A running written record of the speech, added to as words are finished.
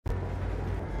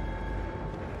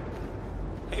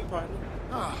Hey, partner.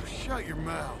 Oh, shut your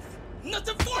mouth.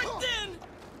 Nothing for it then!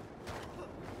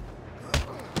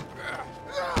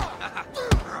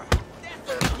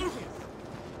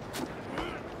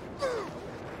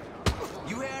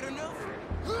 You had enough?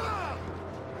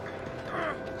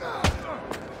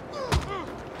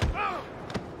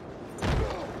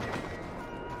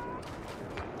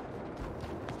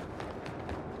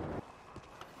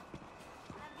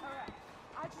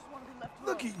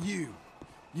 Look at you.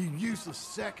 You useless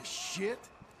sack of shit.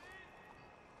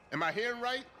 Am I hearing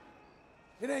right?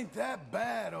 It ain't that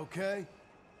bad, okay?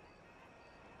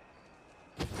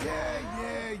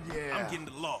 Yeah. I'm getting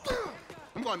the law.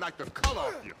 I'm gonna knock the color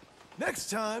off you. Next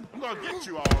time. I'm gonna get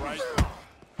you all right.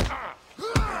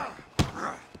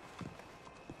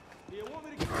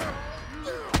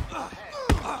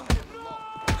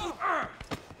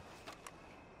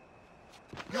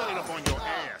 You ain't up on your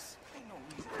ass.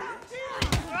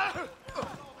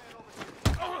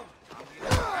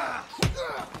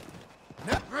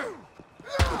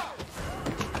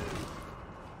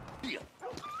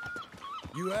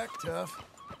 You act tough.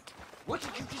 What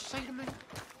did you just say to me?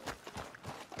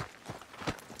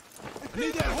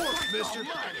 Need that horse, mister.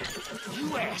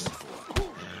 You asked for it.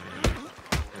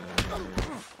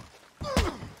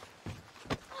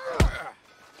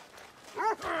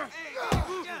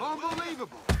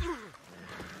 Unbelievable.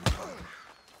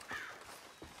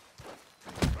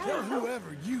 Tell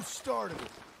whoever you started it.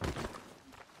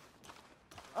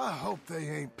 I hope they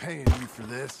ain't paying you for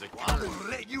this. I will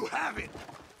let you have it.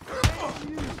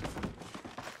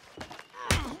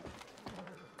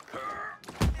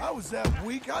 I was that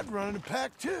weak, I'd run in a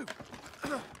pack too.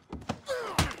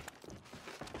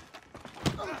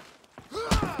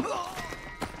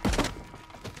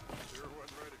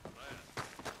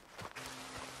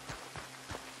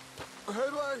 Hey,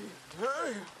 lady.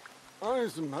 Hey, I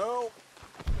need some help.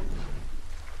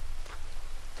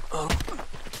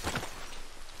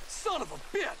 Son of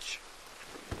a bitch!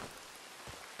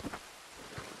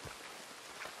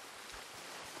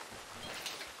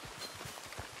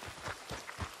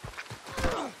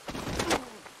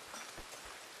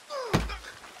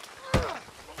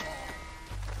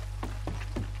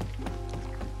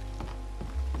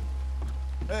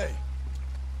 Hey,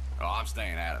 Oh, I'm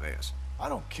staying out of this. I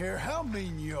don't care how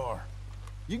mean you are.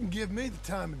 You can give me the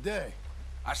time of day.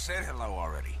 I said hello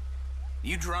already.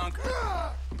 You drunk?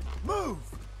 Move!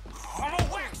 I'm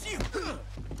gonna wax you!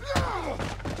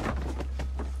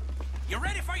 You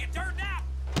ready for your dirt now?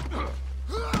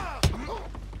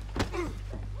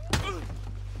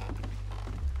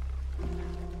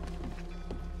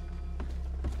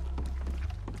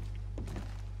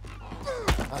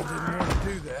 I didn't want to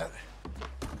do that.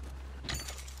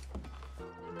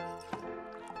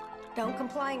 Don't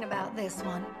complain about this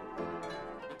one.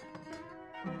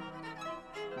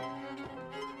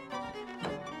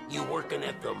 You working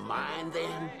at the mine,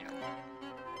 then?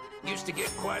 Used to get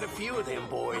quite a few of them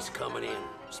boys coming in,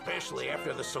 especially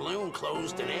after the saloon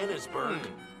closed in Annesburg.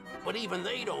 But even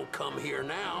they don't come here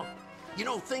now. You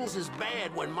know, things is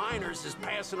bad when miners is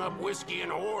passing up whiskey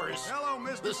and whores. Hello,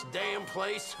 mister. This damn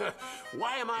place.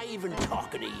 Why am I even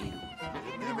talking to you?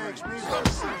 It makes me so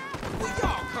sick. Will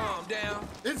y'all calm down?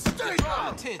 It's state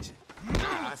Draw attention.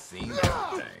 I seen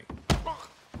everything.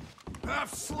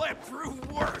 I've slept through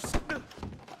worse.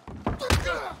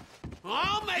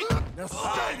 I'll make... Now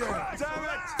stay there! Damn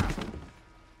it!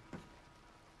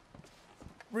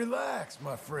 Relax,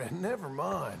 my friend. Never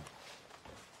mind.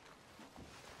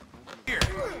 Here.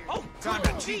 Oh, time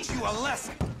to teach you a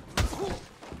lesson.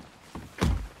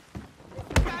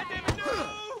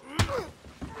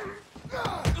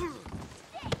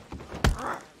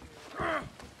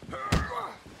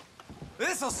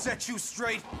 This'll set you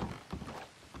straight.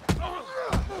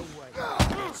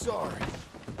 Sorry.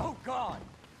 Oh, God.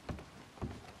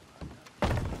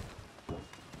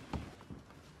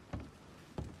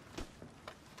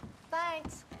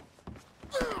 Thanks.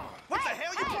 What the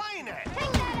hell you playing at?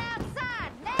 Take that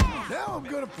outside now! Now I'm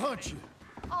gonna punch you.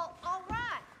 Oh, all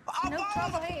right. Oh, No oh.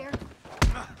 trouble here.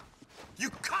 You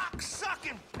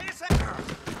cock-sucking piss ass!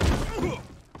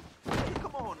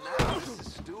 Come on now, this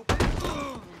is stupid.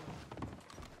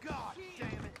 God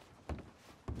damn it!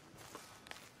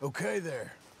 Okay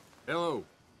there. Hello.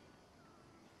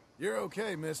 You're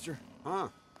okay, mister. Huh?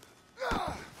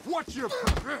 What's your...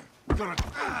 Gonna...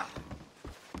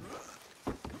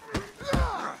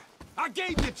 I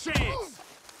gave you a chance!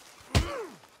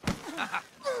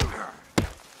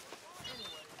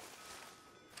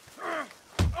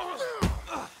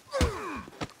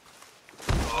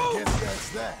 Guess that's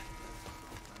that.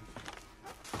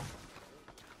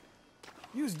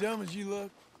 You as dumb as you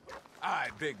look? All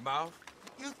right, Big Mouth.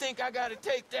 You think I gotta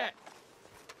take that?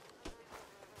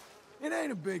 It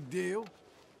ain't a big deal.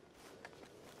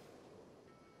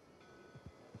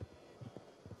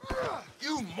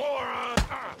 You moron!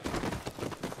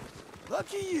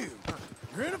 Lucky you.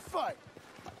 You're in a fight.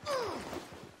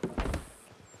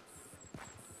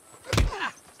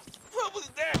 What was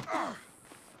that?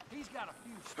 He's got a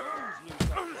few screws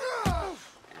loose up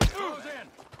there. Close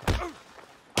in.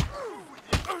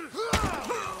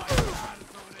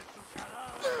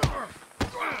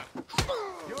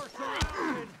 You're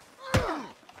surrounded.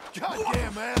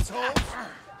 Goddamn assholes.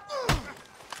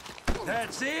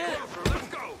 That's it. Let's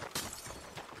go!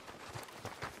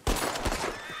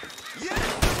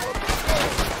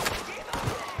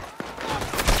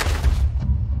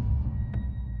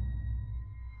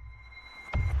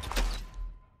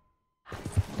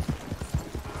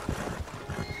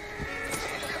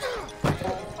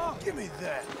 Give me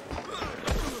that.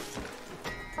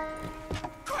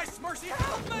 Christ mercy,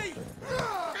 help me!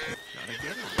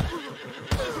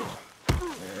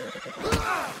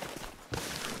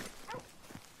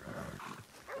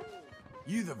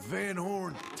 You the Van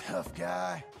Horn tough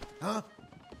guy, huh?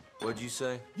 What'd you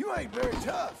say? You ain't very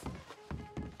tough.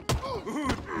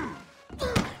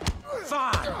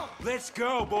 Fine. Let's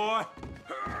go, boy.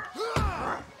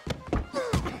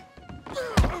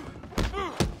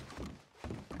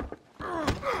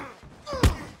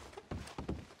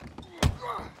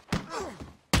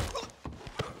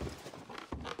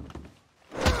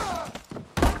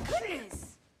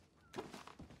 Goodness!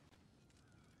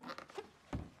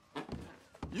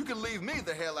 You can leave me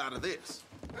the hell out of this.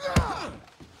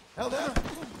 Hell down.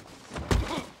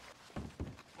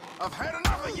 I've had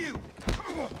enough of you!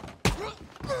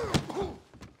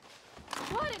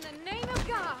 What in the name of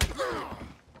God?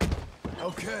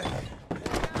 Okay.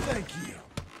 Thank you.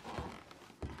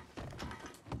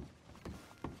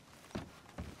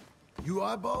 You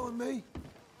eyeballing me?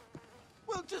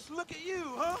 Well, just look at you,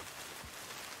 huh?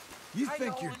 You I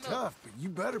think know, you're I know. tough, but you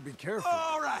better be careful.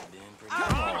 All right.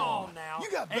 Come on now.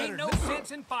 You got better Ain't no than-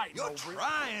 sense in fighting You're over it.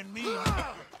 trying me.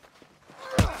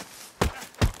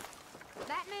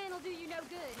 That man will do you no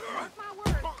good. Mark my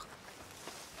word.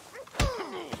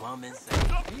 Plumbing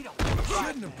safe. He don't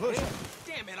Shouldn't have pushed him.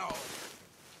 Damn it all.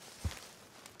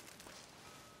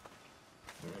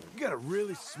 You got a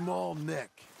really small neck.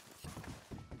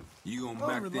 You gonna Oh,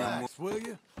 back them relax, will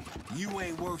you? up? You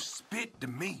ain't worth spit to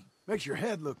me. Makes your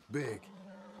head look big.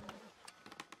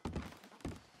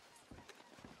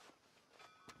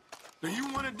 Do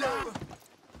you wanna die?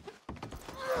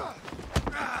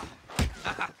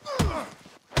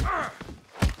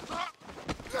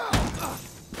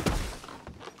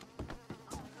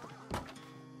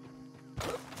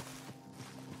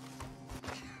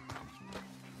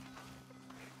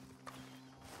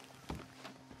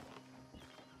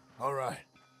 All right.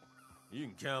 You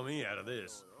can count me out of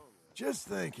this. Just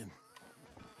thinking.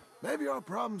 Maybe our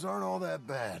problems aren't all that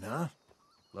bad, huh?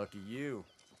 Lucky you.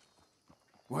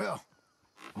 Well,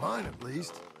 mine at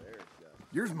least.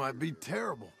 Yours might be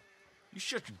terrible. You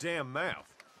shut your damn mouth.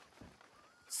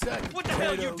 Second What the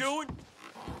hell you potatoes. doing?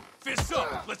 Fists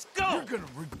up. Let's go. You're gonna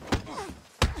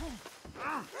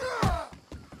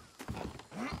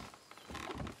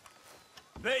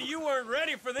Bet you weren't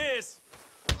ready for this.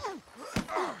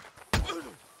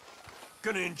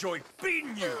 Gonna enjoy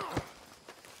beating you.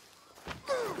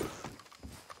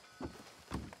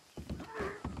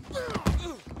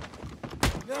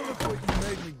 Now look what you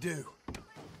made me do.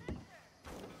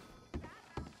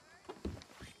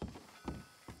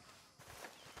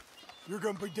 You're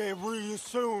gonna be dead real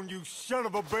soon, you son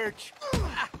of a bitch.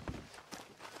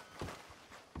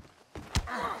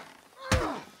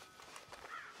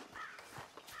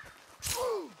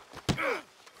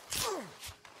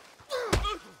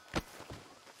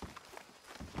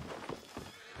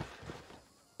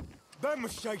 That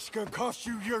mistake's gonna cost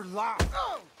you your life.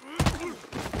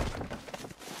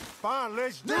 Fine,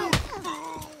 let's do it.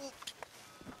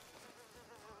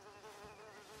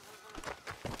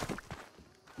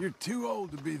 You're too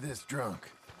old to be this drunk.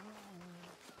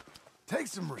 Take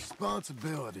some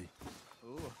responsibility.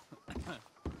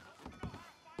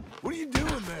 What are you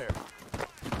doing there?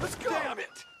 Let's go! Damn it!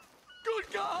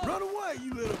 Good God! Run away,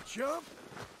 you little chump!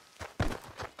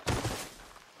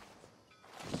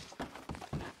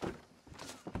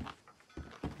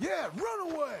 Yeah,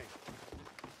 run away!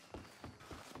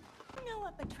 You know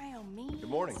what betrayal means, Good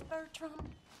morning. Bertram?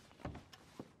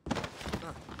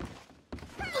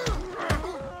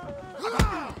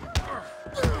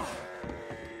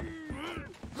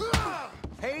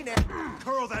 Hey now,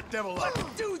 curl that devil up.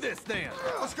 Let's do this then.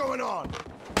 What's going on?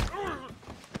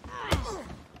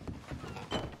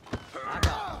 I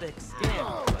got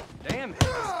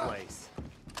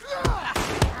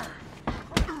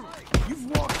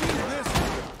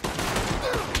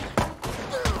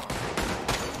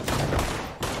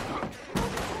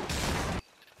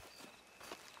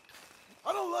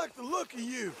like the look of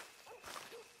you.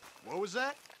 What was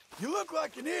that? You look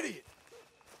like an idiot.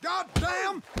 God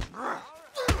damn!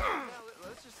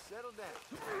 Let's just settle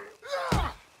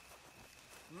down.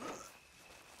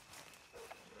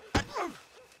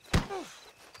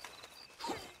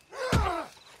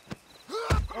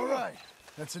 All right,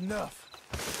 that's enough.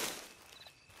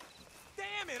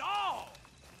 Damn it all!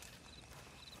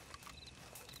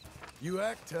 You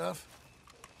act tough,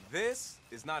 This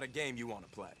is not a game you want to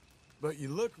play. but you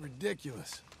look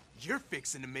ridiculous. You're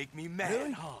fixing to make me mad,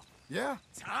 Really? huh? Yeah?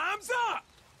 Time's up!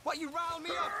 What you riled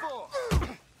me up for?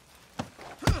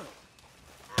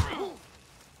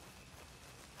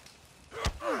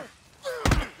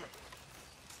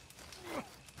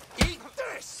 Eat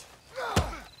this!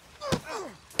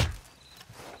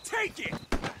 Take it!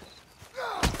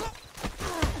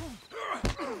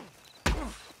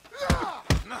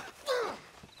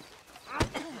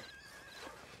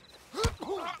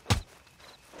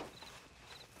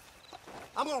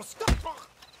 I'm gonna stop.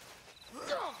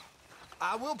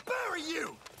 I will bury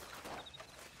you.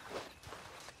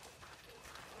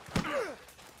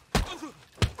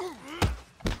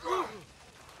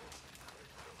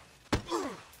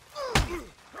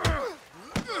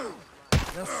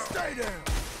 Now stay down.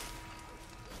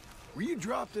 Were you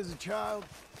dropped as a child?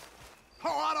 Oh,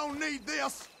 I don't need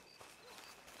this.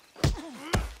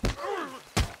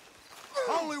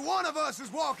 Only one of us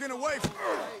is walking away from.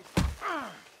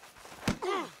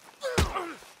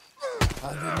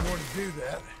 I didn't want to do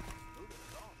that.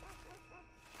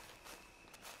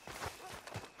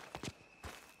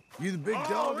 You the big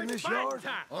dog in it's this yard? fighting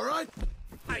time. All right?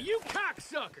 Now, you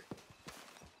cocksucker!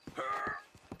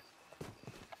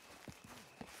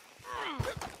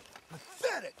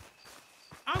 Pathetic.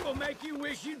 I'm gonna make you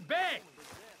wish you'd beg.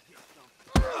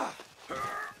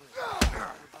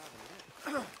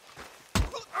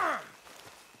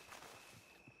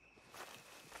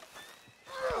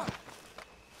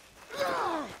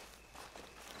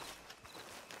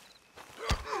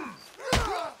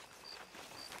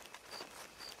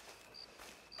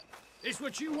 This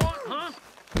what you want, huh?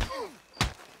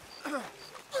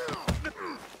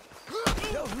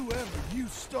 Tell whoever you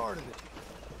started it.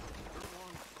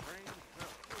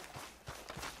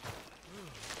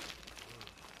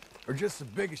 Or just the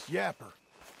biggest yapper.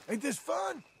 Ain't this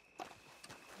fun?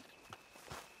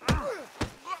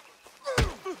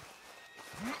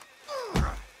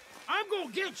 I'm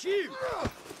gonna get you!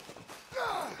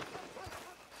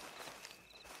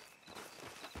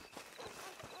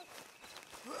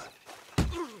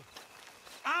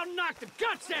 I'll knock the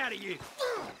guts out of you!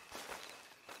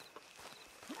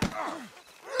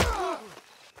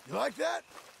 You like that?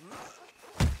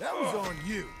 That was on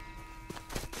you.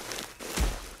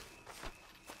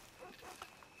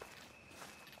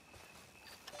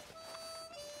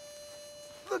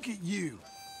 Look at you,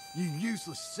 you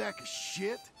useless sack of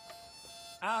shit.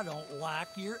 I don't like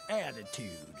your attitude.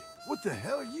 What the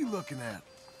hell are you looking at?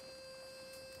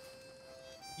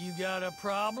 You got a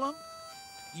problem?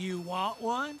 You want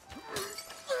one?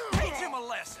 Teach him a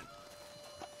lesson.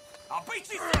 I'll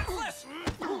beat you to that lesson.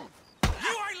 You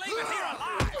ain't leaving here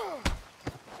alive.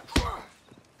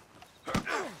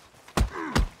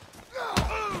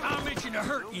 I'm itching to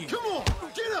hurt you. Come on,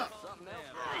 get up!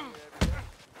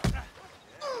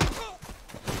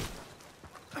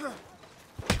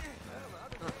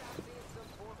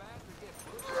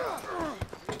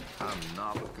 I'm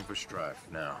not looking for strife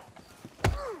now.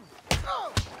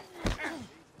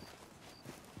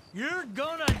 You're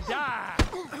gonna die.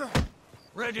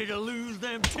 Ready to lose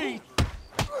them teeth?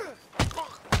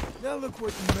 Now look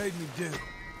what you made me do.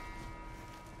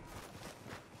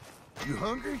 You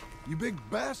hungry, you big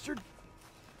bastard?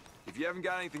 If you haven't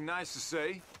got anything nice to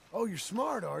say, Oh, you're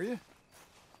smart, are you?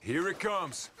 here it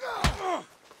comes.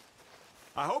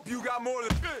 I hope you got more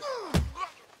than...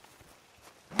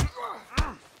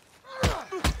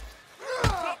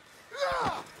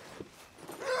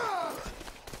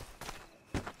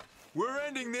 We're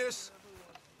ending this.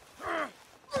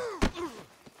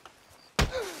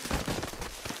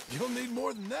 You'll need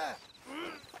more than that.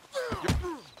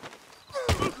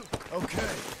 Okay.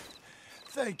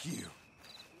 Thank you.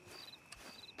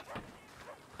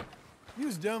 You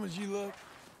as dumb as you look?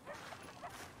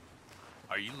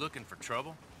 Are you looking for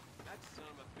trouble?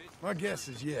 My guess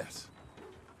is yes.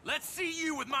 Let's see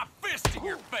you with my fist in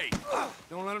your face.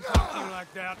 Don't let him talk to you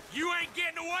like that. You ain't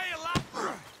getting away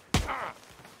alive.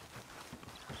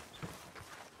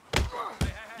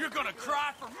 You're gonna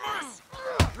cry for mercy.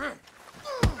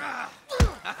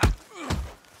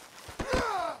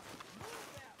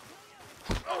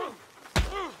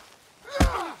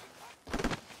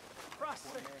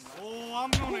 Oh, I'm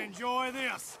gonna enjoy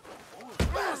this.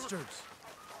 Bastards!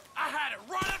 I had it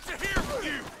right up to here with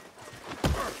you!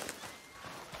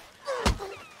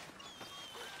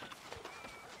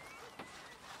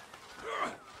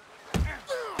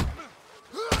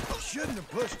 Shouldn't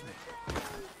have pushed me.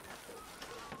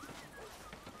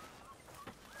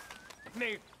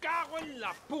 Me cago en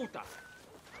la puta.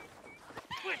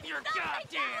 With your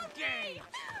goddamn game!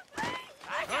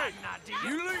 I got an idea.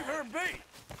 You leave her be.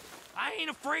 I ain't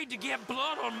afraid to get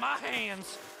blood on my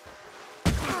hands.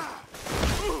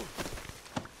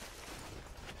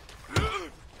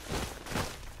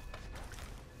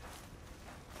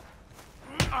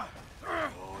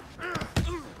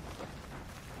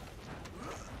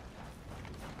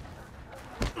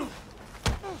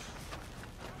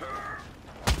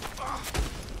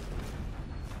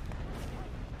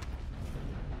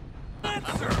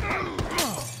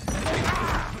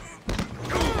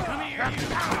 Come here, you.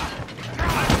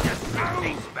 Let's just get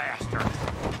these bastards.